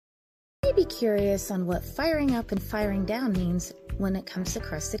may be curious on what firing up and firing down means when it comes to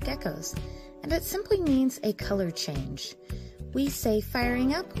crested geckos, and it simply means a color change. We say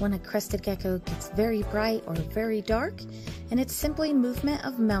firing up when a crested gecko gets very bright or very dark, and it's simply movement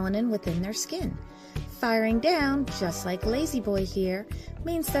of melanin within their skin. Firing down, just like Lazy Boy here,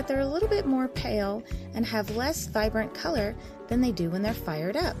 means that they're a little bit more pale and have less vibrant color than they do when they're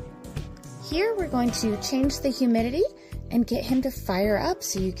fired up. Here we're going to change the humidity and get him to fire up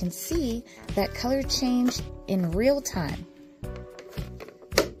so you can see that color change in real time.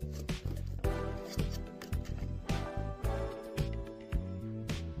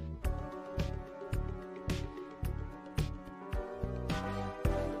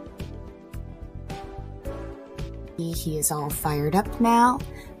 He is all fired up now.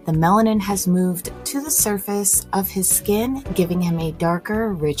 The melanin has moved to the surface of his skin, giving him a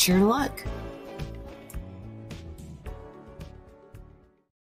darker, richer look.